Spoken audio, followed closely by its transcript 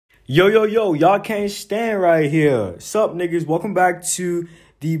Yo, y'all can't stand right here. Sup, niggas? Welcome back to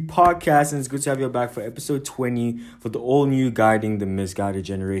the podcast, and it's good to have you back for episode 20 for the all-new Guiding the Misguided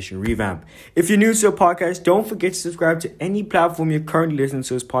Generation revamp. If you're new to the podcast, don't forget to subscribe to any platform you're currently listening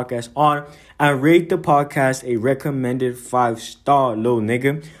to this podcast on, and rate the podcast a recommended 5-star, little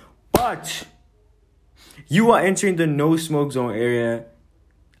nigga. But you are entering the no smoke zone area,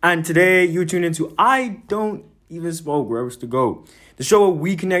 and today you tune into I Don't Even Smoke, where else to go. The show where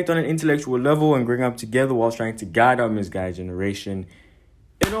we connect on an intellectual level and bring up together while trying to guide our misguided generation.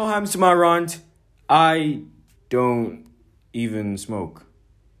 It all happens to my rant. I don't even smoke.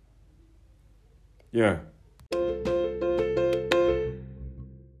 Yeah.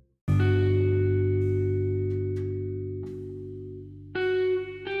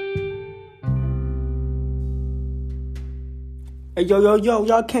 Hey, yo,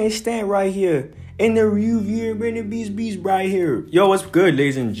 y'all can't stand right here. In the review, in the beast right here. Yo, what's good,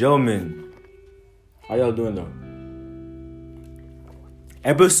 ladies and gentlemen? How y'all doing, though?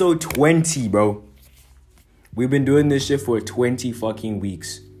 Episode 20, bro. We've been doing this shit for 20 fucking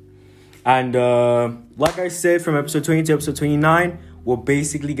weeks. And, like I said, from episode 20 to episode 29, we're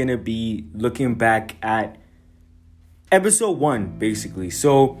basically gonna be looking back at episode 1, basically.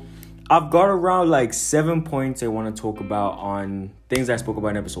 So, I've got around, 7 points I want to talk about on things I spoke about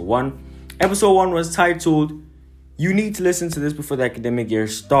in episode 1. Episode 1 was titled, You Need to Listen to This Before the Academic Year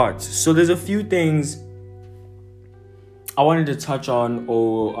Starts. So there's a few things I wanted to touch on,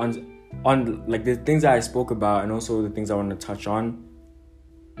 or on the things that I spoke about, and also the things I want to touch on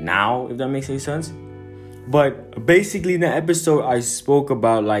now, if that makes any sense. But basically in the episode, I spoke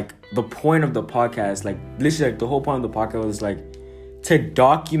about the point of the podcast. Literally, the whole point of the podcast was to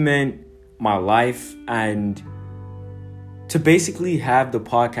document my life and to basically have the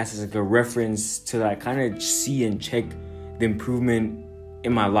podcast as a reference to kind of see and check the improvement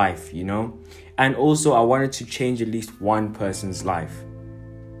in my life, you know? And also I wanted to change at least one person's life.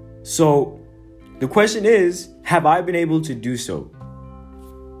 So the question is, have I been able to do so?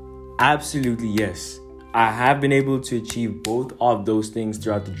 Absolutely yes. I have been able to achieve both of those things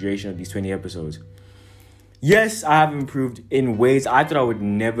throughout the duration of these 20 episodes. Yes, I have improved in ways I thought I would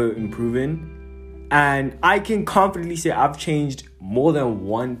never improve in. And I can confidently say I've changed more than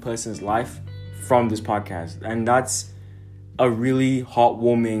one person's life from this podcast. And that's a really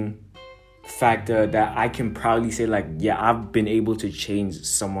heartwarming factor that I can proudly say, I've been able to change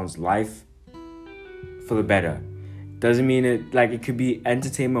someone's life for the better. Doesn't mean it could be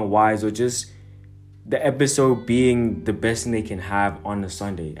entertainment-wise or just the episode being the best thing they can have on a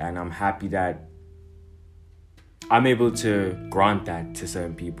Sunday. And I'm happy that I'm able to grant that to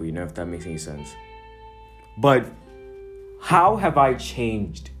certain people, if that makes any sense. But how have I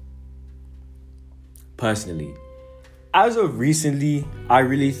changed personally? As of recently, I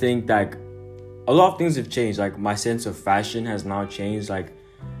really think that a lot of things have changed. My sense of fashion has now changed.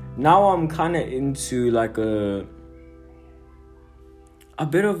 Now I'm kind of into a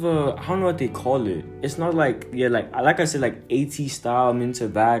bit of a, I don't know what they call it. It's not like I said, 80s style. I'm into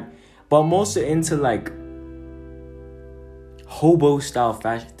that. But I'm also into hobo style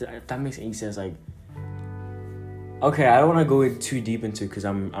fashion. If that makes any sense. Okay, I don't want to go too deep into it because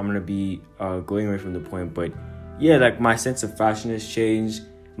I'm going to be going away from the point. But yeah, my sense of fashion has changed.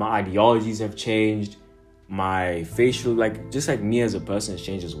 My ideologies have changed. My facial, just me as a person has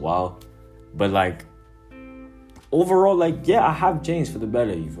changed as well. But overall, I have changed for the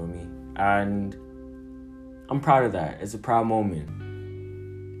better, you feel me? And I'm proud of that. It's a proud moment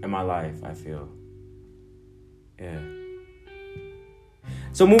in my life, I feel. Yeah.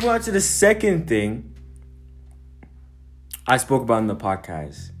 So moving on to the second thing I spoke about in the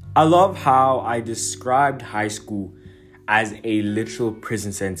podcast. I love how I described high school as a literal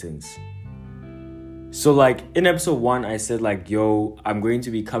prison sentence. So in episode 1, I said I'm going to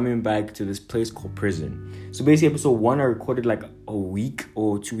be coming back to this place called prison. So basically episode 1, I recorded a week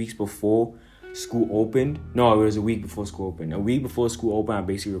or 2 weeks before school opened. No, it was a week before school opened. A week before school opened, I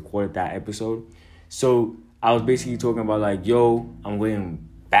basically recorded that episode. So I was basically talking about I'm going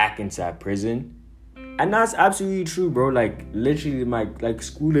back into that prison. And that's absolutely true, bro. Literally, my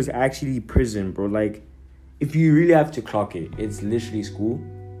school is actually prison, bro. If you really have to clock it, it's literally school.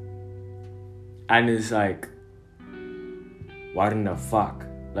 And it's what in the fuck?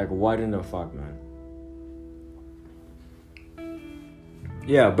 What in the fuck, man?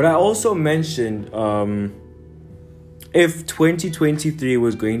 Yeah, but I also mentioned if 2023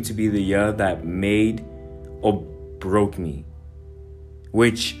 was going to be the year that made or broke me,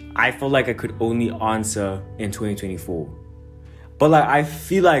 which I felt I could only answer in 2024. But I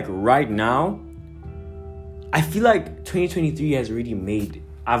feel right now, I feel 2023 has already made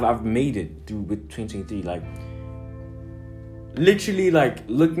I've made it through with 2023. Like, literally, like,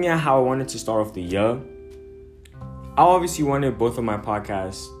 looking at how I wanted to start off the year, I obviously wanted both of my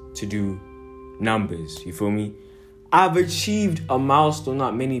podcasts to do numbers. You feel me? I've achieved a milestone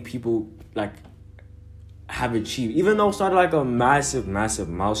not many people, like, have achieved. Even though it's not, like, a massive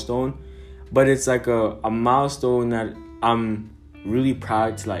milestone, but it's, like, a milestone that I'm really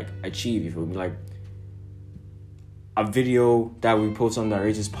proud to, like, achieve. You feel me? Like, a video that we post on the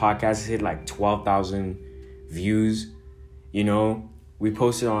Outrageous podcast hit, like, 12,000 views. You know, we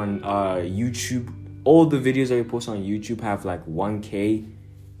posted on YouTube. All the videos that we post on YouTube have like 1K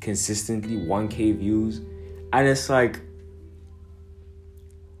consistently, 1K views. And it's like,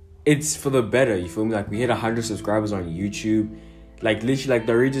 it's for the better, you feel me? Like, we hit 100 subscribers on YouTube. Like, literally, like,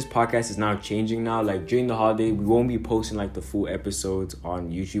 the Outrageous podcast is now changing now. Like, during the holiday, we won't be posting like the full episodes on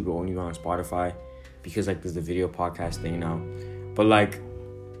YouTube. We'll only be on Spotify because, like, there's the video podcast thing now. But, like,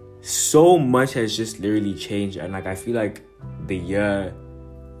 so much has just literally changed. And, like, I feel like the year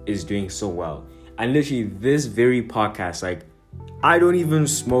is doing so well. And literally, this very podcast, like, I don't even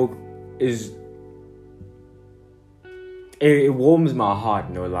smoke, is it warms my heart,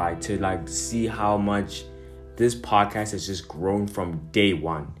 no lie, to like see how much this podcast has just grown from day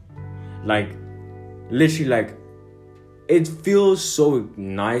one. Like, literally, like, it feels so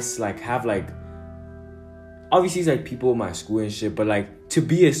nice, like, have, like, obviously it's like people in my school and shit, but like, to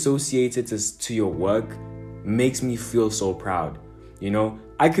be associated to your work makes me feel so proud. You know,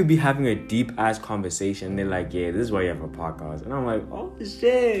 I could be having a deep ass conversation and they're like, yeah, this is why you have a podcast. And I'm like, oh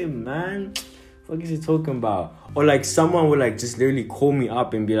shit, man. What is he talking about? Or like, someone would like just literally call me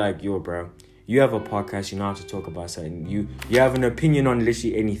up and be like, yo, bro, you have a podcast, you know how to talk about something. You have an opinion on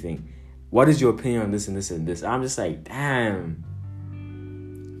literally anything. What is your opinion on this and this and this? And I'm just like, damn,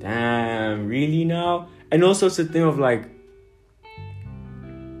 really now? And also it's a thing of like,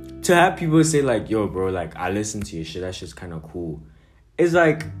 to have people say like, yo, bro, like, I listen to your shit, that shit's kind of cool. It's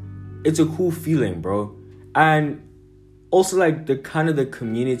like, it's a cool feeling, bro. And also like the kind of the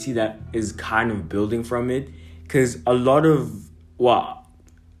community that is kind of building from it. Because a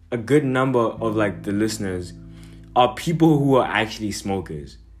good number of like the listeners are people who are actually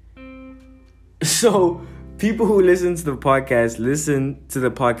smokers. So people who listen to the podcast,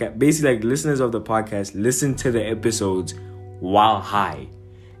 basically like listeners of the podcast, listen to the episodes while high.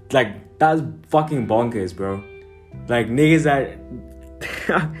 Like, that's fucking bonkers, bro. Like, niggas that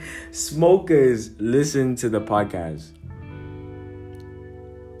smokers listen to the podcast,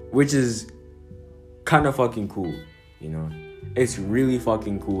 which is kind of fucking cool, you know. It's really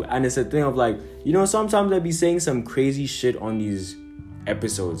fucking cool. And it's a thing of like, you know, sometimes I be saying some crazy shit on these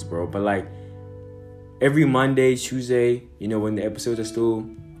episodes, bro, but like every Monday, Tuesday, you know, when the episodes are still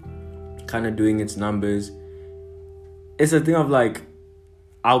kind of doing its numbers, it's a thing of like,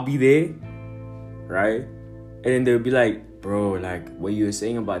 I'll be there, right? And then they'll be like, bro, like, what you were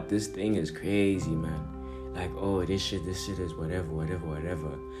saying about this thing is crazy, man. Like, oh, this shit is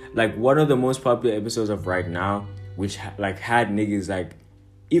whatever. Like, one of the most popular episodes of right now, which like had niggas like,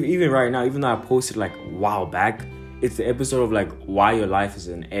 even right now, even though I posted like a while back, it's the episode of like why your life is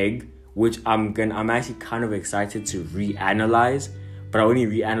an egg, which I'm actually kind of excited to reanalyze, but I only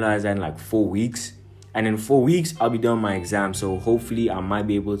reanalyze that in like 4 weeks. And in 4 weeks, I'll be done my exam. So hopefully I might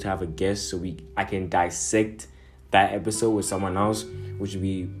be able to have a guest so I can dissect that episode with someone else, which would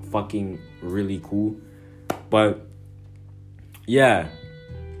be fucking really cool. But yeah.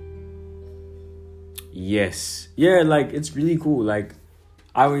 Yes. Yeah, like, it's really cool. Like,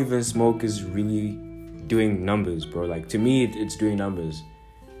 I Don't Even Smoke is really doing numbers, bro. Like, to me, it's doing numbers.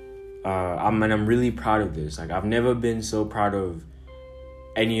 I'm really proud of this. Like, I've never been so proud of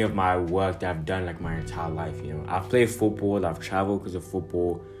any of my work that I've done like my entire life, you know. I've played football, I've traveled because of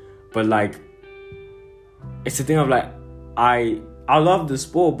football, but like, it's the thing of like, I love the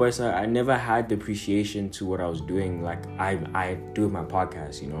sport, but it's like I never had the appreciation to what I was doing like I do with my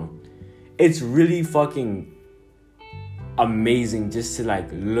podcast, you know. It's really fucking amazing just to like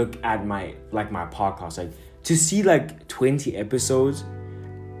look at my podcast, like to see like 20 episodes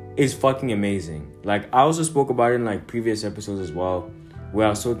is fucking amazing. Like, I also spoke about it in like previous episodes as well, where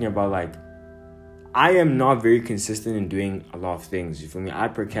I was talking about like, I am not very consistent in doing a lot of things, you feel me? I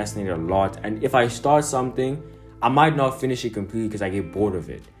procrastinate a lot, and if I start something, I might not finish it completely because I get bored of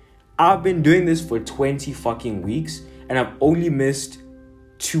it. I've been doing this for 20 fucking weeks, and I've only missed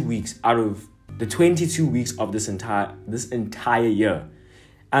 2 weeks out of the 22 weeks of this entire year.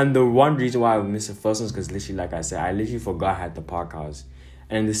 And the one reason why I missed the first one is because literally, like I said, I literally forgot I had the podcast.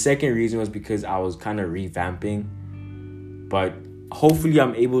 And the second reason was because I was kind of revamping, but hopefully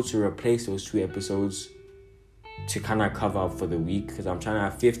I'm able to replace those 2 episodes to kind of cover up for the week, because I'm trying to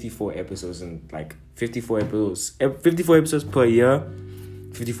have 54 episodes and like 54 episodes per year,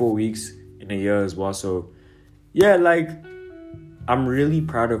 54 weeks in a year as well. So yeah, like I'm really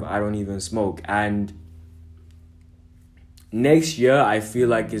proud of I Don't Even Smoke. And next year I feel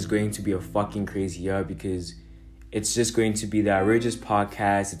like is going to be a fucking crazy year, because it's just going to be the Outrageous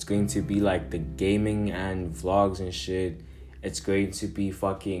podcast. It's going to be like the gaming and vlogs and shit. It's going to be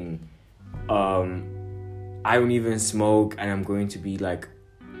fucking I Don't Even Smoke, and I'm going to be like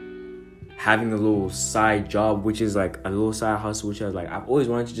having a little side job, which is like a little side hustle, which I've always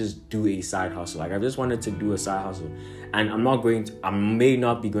wanted to just do a side hustle. Like I just wanted to do a side hustle, and I may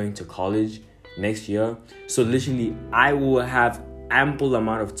not be going to college next year, so literally I will have ample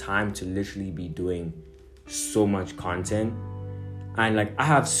amount of time to literally be doing so much content. And like I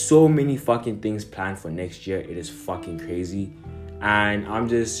have so many fucking things planned for next year. It is fucking crazy, and I'm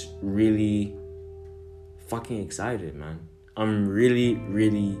just really fucking excited, man. I'm really,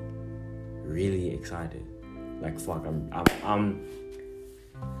 really, really excited. Like fuck, I'm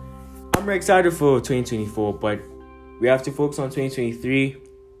excited for 2024, but we have to focus on 2023.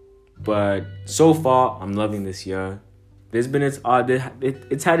 But so far, I'm loving this year. There's been it's had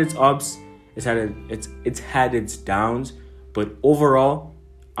its ups, it's had its downs, but overall,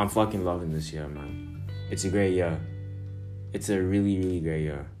 I'm fucking loving this year, man. It's a great year. It's a really, really great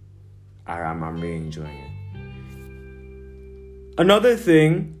year. I'm really enjoying it. Another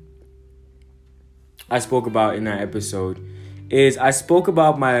thing I spoke about in that episode is I spoke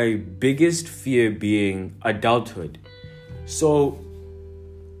about my biggest fear being adulthood. So,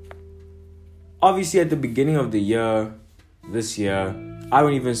 obviously at the beginning of the year, this year, I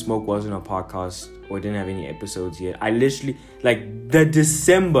Don't Even Smoke wasn't a podcast or didn't have any episodes yet. I literally, like the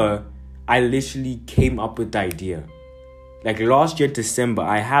December, I literally came up with the idea. Like last year, December,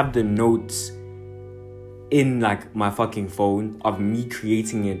 I have the notes in like my fucking phone of me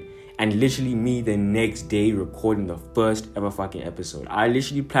creating it, and literally me the next day recording the first ever fucking episode. I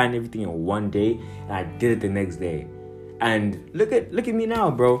literally planned everything in one day, and I did it the next day. And look at me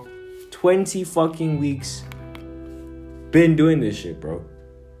now, bro. 20 fucking weeks. Been doing this shit, bro.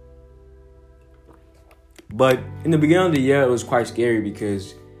 But in the beginning of the year, it was quite scary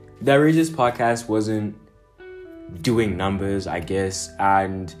because the Outrageous podcast wasn't doing numbers, I guess,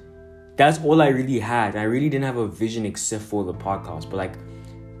 and that's all I really had. I really didn't have a vision except for the podcast. But like,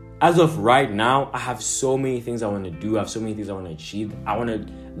 as of right now, I have so many things I want to do. I have so many things I want to achieve. I want to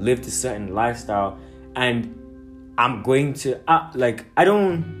live this certain lifestyle, and I'm going to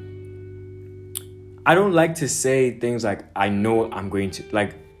I don't like to say things like I know I'm going to,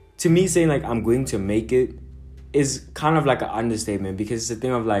 like, to me saying like I'm going to make it is kind of like an understatement, because it's a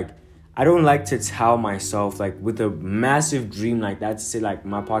thing of like, I don't like to tell myself like with a massive dream like that to say like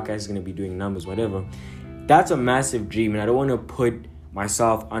my podcast is going to be doing numbers, whatever. That's a massive dream, and I don't want to put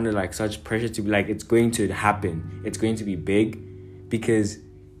myself under like such pressure to be like it's going to happen, it's going to be big, because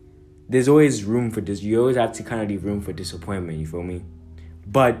there's always room for this. You always have to kind of leave room for disappointment, you feel me?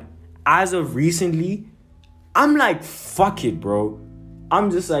 But as of recently, I'm like, fuck it, bro.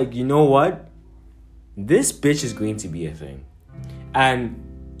 I'm just like, you know what? This bitch is going to be a thing.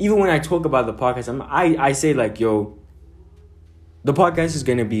 And even when I talk about the podcast, I say like, yo, the podcast is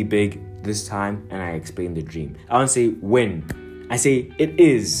going to be big this time, and I explain the dream. I don't say when. I say it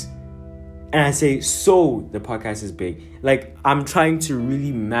is. And I say, so the podcast is big. Like, I'm trying to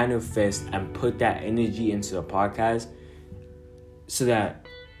really manifest and put that energy into the podcast so that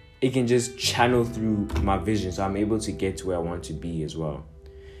it can just channel through my vision, so I'm able to get to where I want to be as well.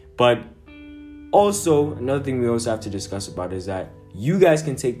 But also, another thing we also have to discuss about is that you guys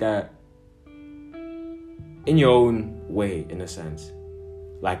can take that in your own way, in a sense.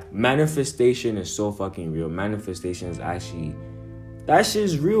 Like, manifestation is so fucking real. Manifestation is actually, that shit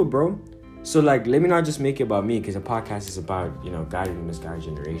is real, bro. So, like, let me not just make it about me, because the podcast is about, you know, guiding the misguided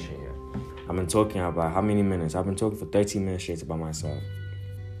generation here. I've been talking about how many minutes? I've been talking for 13 minutes straight about myself.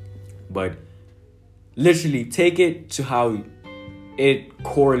 But literally, take it to how it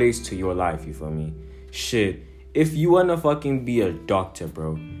correlates to your life, you feel me? Shit, if you wanna fucking be a doctor,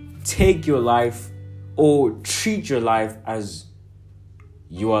 bro, take your life or treat your life as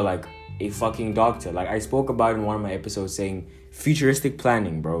you are like a fucking doctor. Like I spoke about in one of my episodes saying futuristic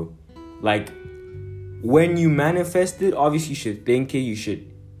planning, bro. Like when you manifest it, obviously you should think it, you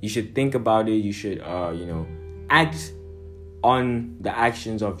should think about it, you should act on the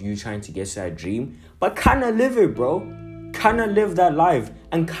actions of you trying to get to that dream, but kind of live it, bro. Kind of live that life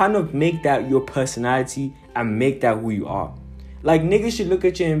and kind of make that your personality and make that who you are. Like, niggas should look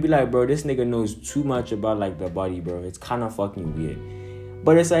at you and be like, bro, this nigga knows too much about like the body, bro. It's kind of fucking weird.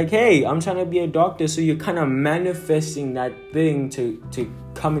 But it's like, hey, I'm trying to be a doctor. So you're kind of manifesting that thing to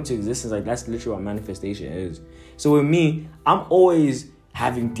come into existence. Like, that's literally what manifestation is. So with me, I'm always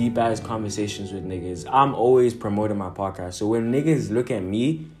having deep ass conversations with niggas. I'm always promoting my podcast. So when niggas look at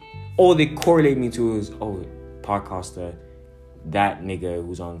me, all they correlate me to is, oh, podcaster, that nigga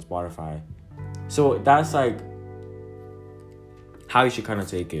who's on Spotify. So that's like how you should kind of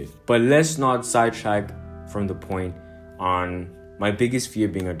take it. But let's not sidetrack from the point on my biggest fear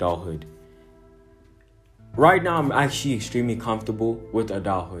being adulthood. Right now, I'm actually extremely comfortable with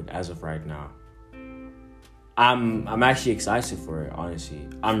adulthood as of right now. I'm actually excited for it, honestly.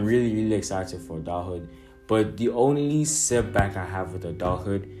 I'm really, really excited for adulthood. But the only setback I have with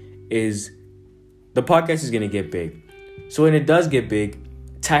adulthood is the podcast is going to get big. So when it does get big,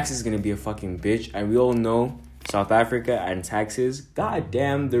 tax is going to be a fucking bitch. And we all know South Africa and taxes. God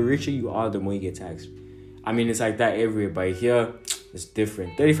damn, the richer you are, the more you get taxed. I mean, it's like that everywhere. But here, it's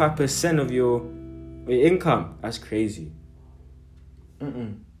different. 35% of your income. That's crazy.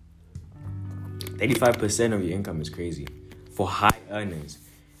 35% of your income is crazy for high earners.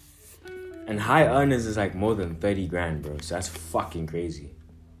 And high earners is like more than 30 grand, bro. So that's fucking crazy.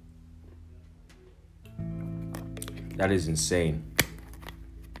 That is insane.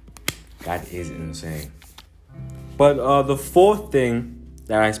 That is insane. But the fourth thing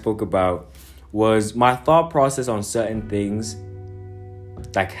that I spoke about was my thought process on certain things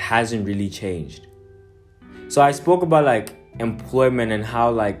like hasn't really changed. So I spoke about like employment and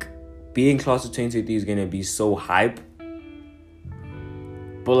how like being class of 2023 is gonna be so hype.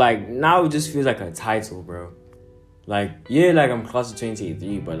 But like now it just feels like a title, bro. Like, yeah, like I'm class of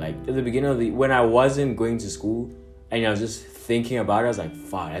 2023, but like at the beginning of when I wasn't going to school and I was just thinking about it, I was like,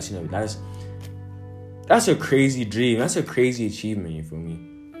 fuck, that's a crazy dream. That's a crazy achievement, you feel me?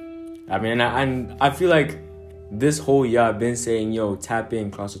 I mean, and I feel like this whole year I've been saying, yo, tap in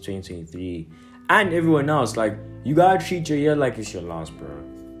class of 2023. And everyone else, like, you gotta treat your year like it's your last, bro.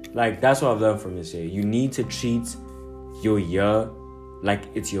 Like, that's what I've learned from this year. You need to treat your year like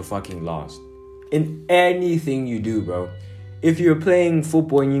it's your fucking last. In anything you do, bro. If you're playing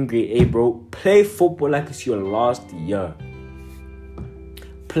football and you're in grade 8, bro, play football like it's your last year.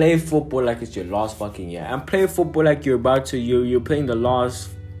 Play football like it's your last fucking year. And play football like you're playing the last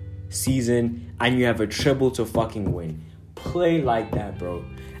season and you have a treble to fucking win. Play like that, bro.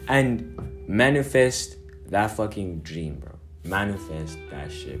 And manifest that fucking dream, bro. Manifest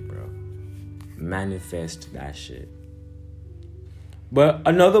that shit, bro. Manifest that shit. But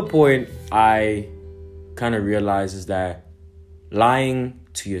another point I kind of realized is that lying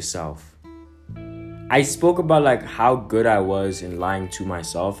to yourself. I spoke about like how good I was in lying to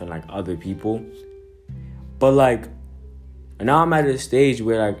myself and like other people. But like now I'm at a stage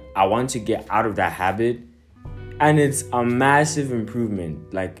where like I want to get out of that habit. And it's a massive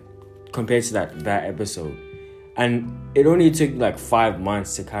improvement like compared to that episode. And it only took like 5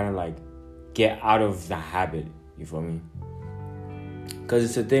 months to kind of like get out of the habit. You feel me? Because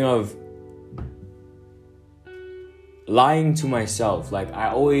it's a thing of lying to myself. Like, I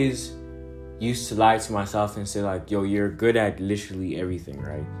always used to lie to myself and say, like, yo, you're good at literally everything,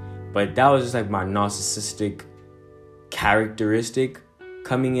 right? But that was just, like, my narcissistic characteristic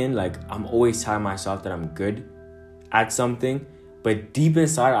coming in. Like, I'm always telling myself that I'm good at something. But deep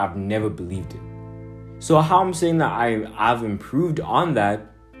inside, I've never believed it. So how I'm saying that I've improved on that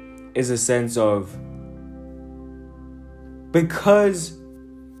is a sense of, because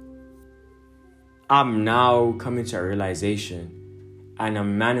I'm now coming to a realization and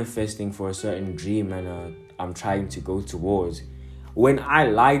I'm manifesting for a certain dream and I'm trying to go towards. When I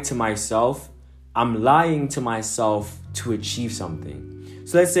lie to myself, I'm lying to myself to achieve something.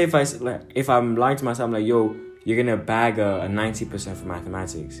 So let's say if I'm lying to myself, I'm like, yo, you're going to bag a 90% for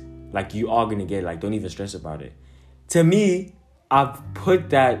mathematics. Like, you are going to get, like, don't even stress about it. To me, I've put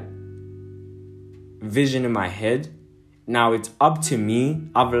that vision in my head. Now it's up to me.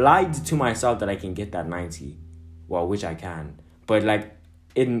 I've lied to myself that I can get that 90. Well, which I can. But like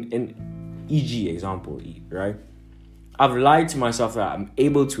in e.g. example, right? I've lied to myself that I'm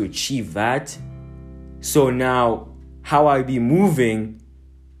able to achieve that. So now how I be moving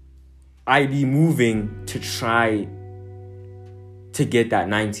to try to get that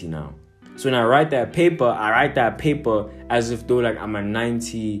 90 now. So when I write that paper as if though like I'm a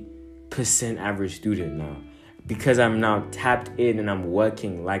 90% average student now. Because I'm now tapped in and I'm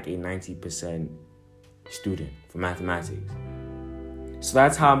working like a 90% student for mathematics. So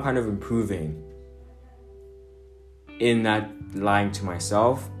that's how I'm kind of improving in that lying to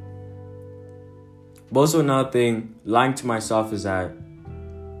myself. But also another thing, lying to myself is that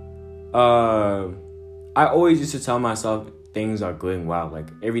I always used to tell myself things are going well. Like,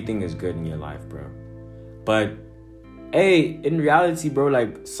 everything is good in your life, bro. But, hey, in reality, bro,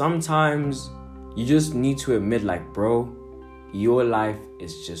 like, sometimes you just need to admit, like, bro, your life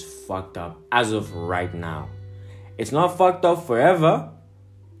is just fucked up as of right now. It's not fucked up forever,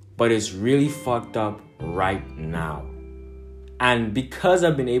 but it's really fucked up right now. And because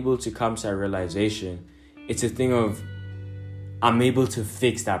I've been able to come to that realization, it's a thing of I'm able to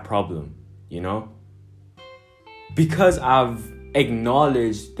fix that problem, you know? Because I've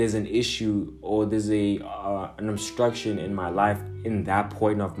acknowledged there's an issue or there's an obstruction in my life in that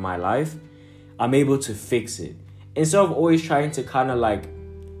point of my life, I'm able to fix it. Instead of always trying to kind of like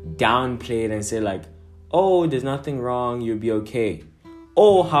downplay it and say like, oh, there's nothing wrong, you'll be okay.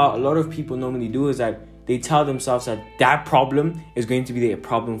 Or how a lot of people normally do is that they tell themselves that that problem is going to be their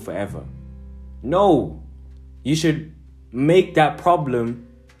problem forever. No, you should make that problem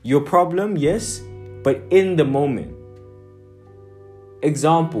your problem, yes, but in the moment.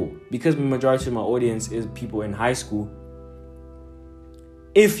 Example, because the majority of my audience is people in high school.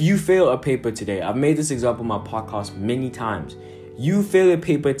 If you fail a paper today, I've made this example in my podcast many times. You fail a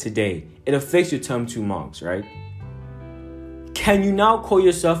paper today, it affects your term 2 marks, right? Can you now call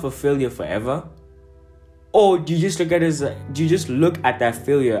yourself a failure forever? Or do you just look at that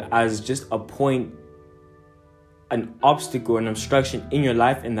failure as just a point, an obstacle, an obstruction in your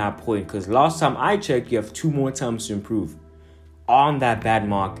life in that point? Because last time I checked, you have 2 more terms to improve on that bad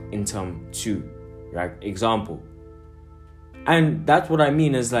mark in term 2, right? Example. And that's what I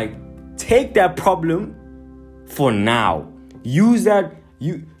mean is like, take that problem for now. Use that,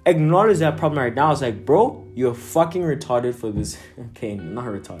 you acknowledge that problem right now. It's like, bro, you're fucking retarded for this. Okay, not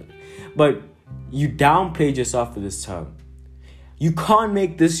retarded, but you downplayed yourself for this term. You can't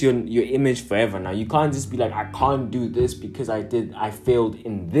make this your image forever now. You can't just be like, I can't do this because I failed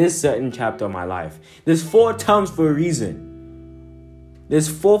in this certain chapter of my life. There's 4 terms for a reason. There's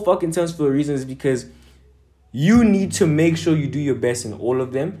 4 fucking terms for a reason. It's because you need to make sure you do your best in all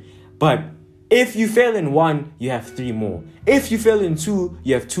of them. But if you fail in 1, you have 3 more. If you fail in 2,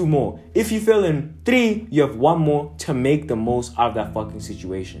 you have 2 more. If you fail in 3, you have 1 more to make the most out of that fucking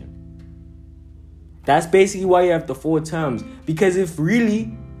situation. That's basically why you have the 4 terms. Because if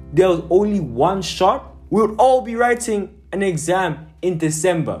really there was only 1 shot, we would all be writing an exam in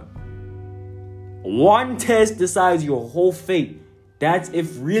December. 1 test decides your whole fate. That's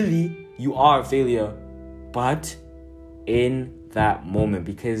if really you are a failure. But in that moment,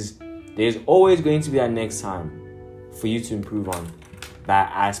 because there's always going to be that next time for you to improve on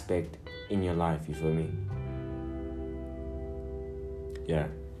that aspect in your life. You feel me? Yeah.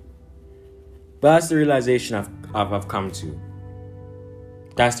 But that's the realization I've come to.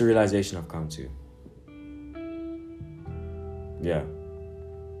 That's the realization I've come to. Yeah.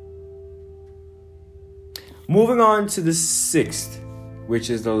 Moving on to the 6th, which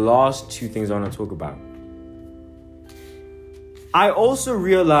is the last 2 things I want to talk about. I also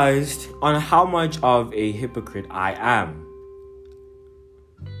realized on how much of a hypocrite I am.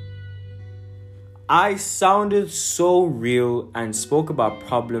 I sounded so real and spoke about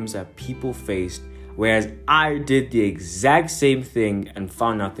problems that people faced, whereas I did the exact same thing and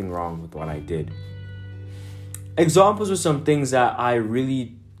found nothing wrong with what I did. Examples were some things that I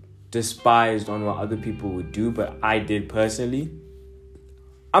really despised on what other people would do, but I did personally.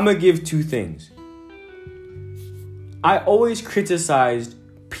 I'm going to give 2 things. I always criticized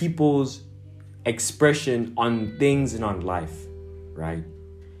people's expression on things and on life, right?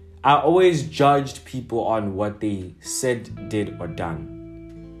 I always judged people on what they said, did, or done.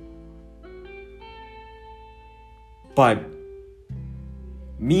 But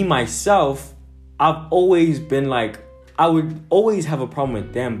me, myself, I've always been like, I would always have a problem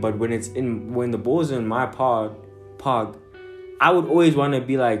with them, but when the ball's in my park, I would always want to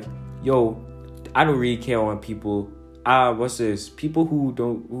be like, yo, I don't really care on people. What's this? People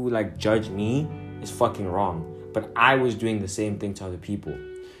who like judge me is fucking wrong. But I was doing the same thing to other people.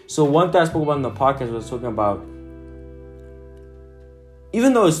 So one thing I spoke about in the podcast was talking about,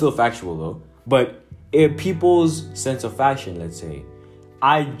 even though it's still factual though, but people's sense of fashion, let's say.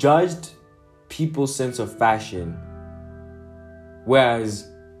 I judged people's sense of fashion, whereas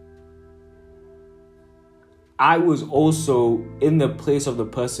I was also in the place of the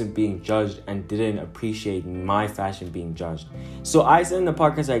person being judged and didn't appreciate my fashion being judged. So I said in the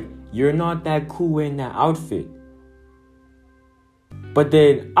podcast, like, you're not that cool wearing that outfit. But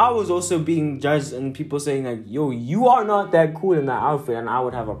then I was also being judged and people saying like, yo, you are not that cool in that outfit, and I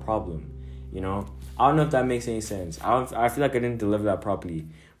would have a problem, you know? I don't know if that makes any sense. I feel like I didn't deliver that properly.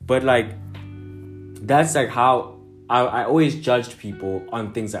 But like, that's like how I always judged people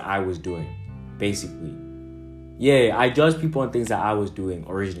on things that I was doing, basically. Yeah, I judge people on things that I was doing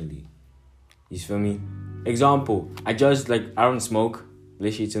originally. You feel me? Example, I judge, like, I don't smoke.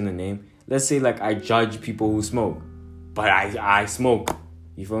 Literally, it's in the name. Let's say, like, I judge people who smoke. But I smoke.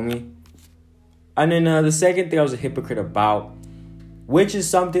 You feel me? And then the second thing I was a hypocrite about, which is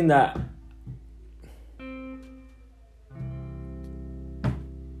something that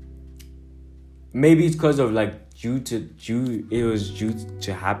maybe it's because of, like, it was due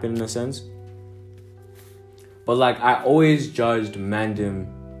to happen in a sense. But, like, I always judged mandem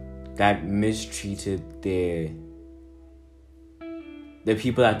that mistreated the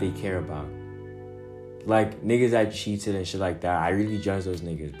people that they care about. Like, niggas that cheated and shit like that. I really judge those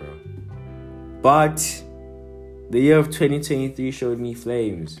niggas, bro. But the year of 2023 showed me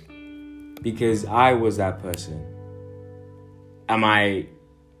flames. Because I was that person.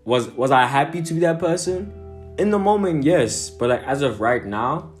 Was I happy to be that person? In the moment, yes. But, like, as of right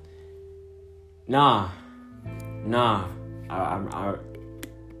now, nah.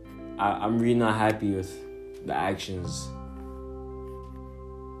 I'm really not happy with the actions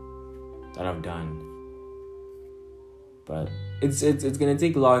that I've done. But it's gonna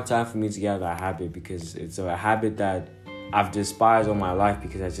take a long time for me to get out of that habit, because it's a habit that I've despised all my life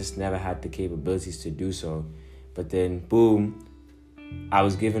because I just never had the capabilities to do so. But then boom, I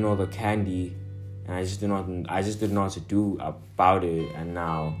was given all the candy and I just didn't know what to do about it, and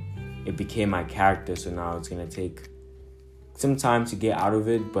now it became my character. So now it's gonna take some time to get out of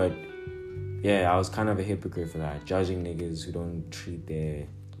it. But yeah, I was kind of a hypocrite for that, judging niggas who don't treat their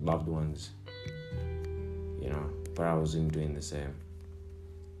loved ones, you know. But I wasn't doing the same.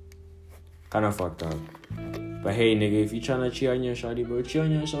 Kind of fucked up. But hey, nigga, if you tryna cheat on your shawty, bro, cheat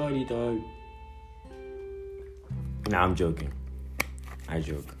on your shawty, dog. Nah, I'm joking. I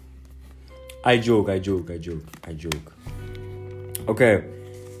joke. Okay.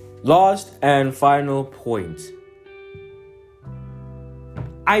 Last and final point.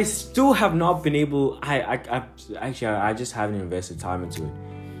 I still have not been able... I just haven't invested time into it.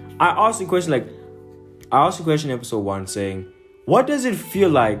 I asked the question episode 1 saying, what does it feel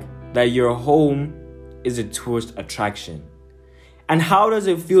like that your home is a tourist attraction? And how does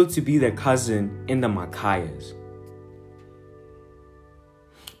it feel to be the cousin in the Makayas?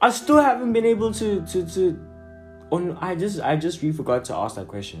 I still haven't been able to I just really forgot to ask that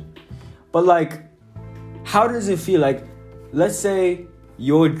question. But like, how does it feel? Like, let's say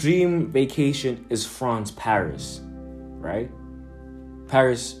your dream vacation is France, Paris, right?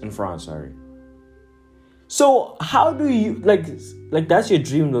 Paris and France, sorry. So how do you like that's your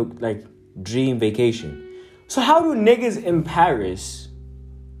dream dream vacation. So how do niggas in Paris,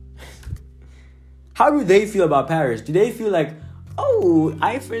 how do they feel about Paris? Do they feel like, oh,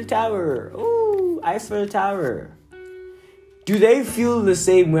 Eiffel Tower, do they feel the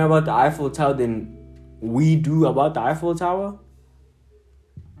same way about the Eiffel Tower than we do about the Eiffel Tower?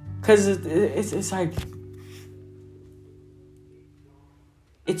 Because it's like,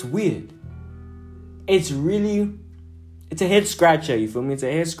 it's weird. It's a head scratcher, you feel me? It's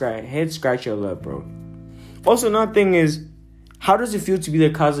a head scratcher alert, bro. Also, another thing is, how does it feel to be the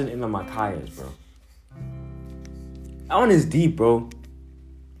cousin in the Makayas, bro? That one is deep, bro.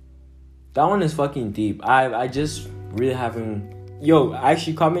 That one is fucking deep. I just really haven't... Yo,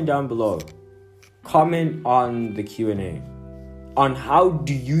 actually, comment down below. Comment on the Q&A. On how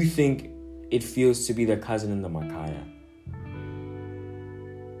do you think it feels to be the cousin in the Makaya?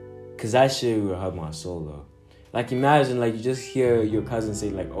 Because that shit will hurt my soul, though. Like, imagine, like, you just hear your cousin say,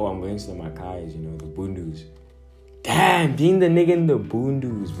 like, oh, I'm going to the Makayas, you know, the Bundus. Damn, being the nigga in the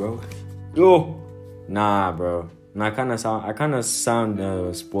Bundus, bro. Yo. Nah, bro. Nah, I kind of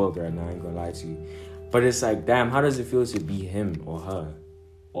sound spoiled right now, I ain't gonna lie to you. But it's like, damn, how does it feel to be him or her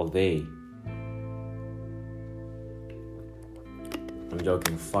or they? I'm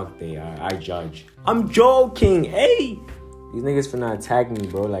joking. Fuck they. I judge. I'm joking. Hey, these niggas finna attack me,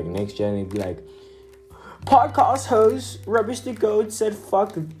 bro. Like next gen, they be like, podcast host Rubbish the Goat said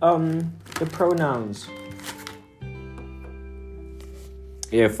fuck the pronouns.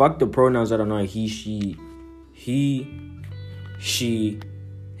 Yeah, fuck the pronouns. I don't know. He, she,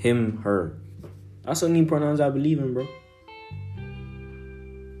 him, her. That's the only pronouns I believe in, bro.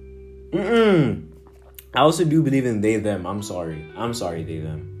 I also do believe in they, them. I'm sorry, they,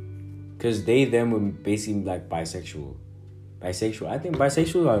 them. Because they, them would basically like bisexual. I think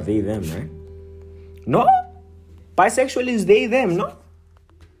bisexual are they, them, right? No? Bisexual is they, them, no?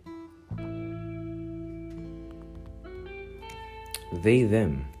 They,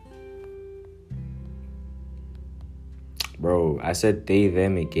 them. Bro, I said they,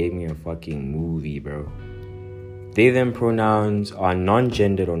 them, it gave me a fucking movie, bro. They, them pronouns are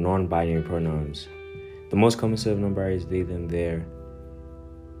non-gendered or non-binary pronouns The most common set of non-binary is they, them, their.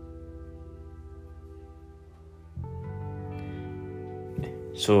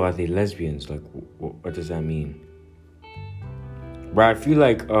 So are they lesbians? Like, what does that mean? Bro, I feel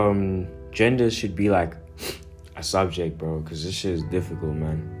like gender should be like a subject, bro, because this shit is difficult,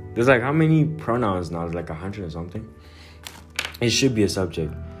 man. There's like how many pronouns now? There's like 100 or something. It should be a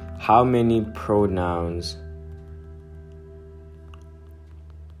subject. How many pronouns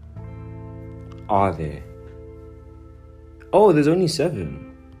are there? Oh, there's only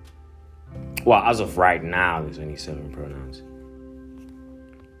 7. Well, as of right now, there's only 7 pronouns.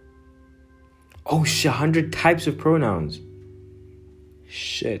 Oh shit, 100 types of pronouns.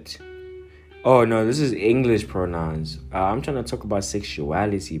 Shit. Oh no, this is English pronouns. I'm trying to talk about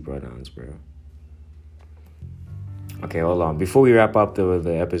sexuality pronouns, bro. Okay, hold on. Before we wrap up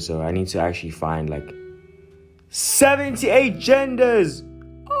the episode, I need to actually find like 78 genders.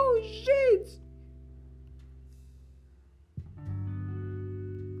 Oh shit.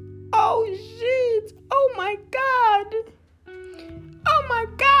 Oh shit. Oh my god. Oh my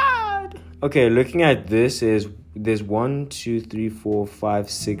god. Okay, looking at this there's 1, 2, 3, 4, 5,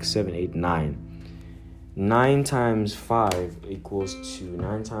 6, 7, 8, 9. 9 times 5 equals to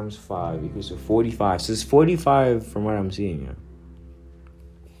 9 times 5 equals to 45. So it's 45 from what I'm seeing.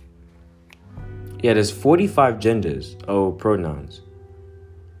 Yeah, there's 45 genders. Oh, pronouns.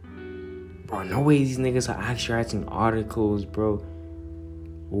 Bro, no way these niggas are actually writing articles, bro.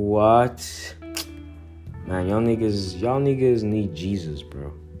 What? Man, y'all niggas need Jesus,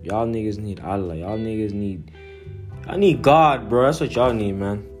 bro. Y'all niggas need Allah. Y'all need God, bro. That's what y'all need,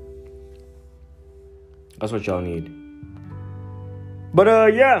 man. That's what y'all need.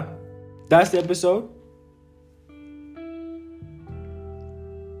 But yeah, that's the episode.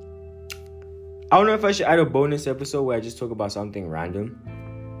 I don't know if I should add a bonus episode where I just talk about something random.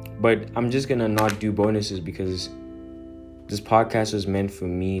 But I'm just gonna not do bonuses because this podcast was meant for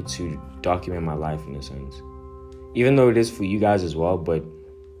me to document my life in a sense. Even though it is for you guys as well, but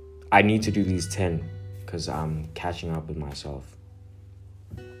I need to do these 10 because I'm catching up with myself.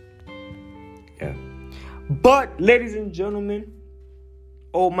 Yeah. But, ladies and gentlemen,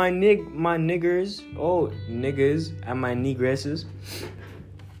 my niggers and my negresses,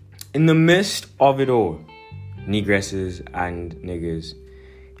 in the midst of it all, negresses and niggers,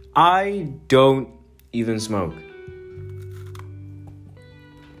 I don't even smoke.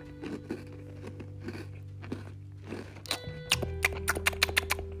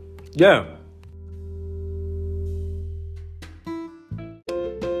 Yeah.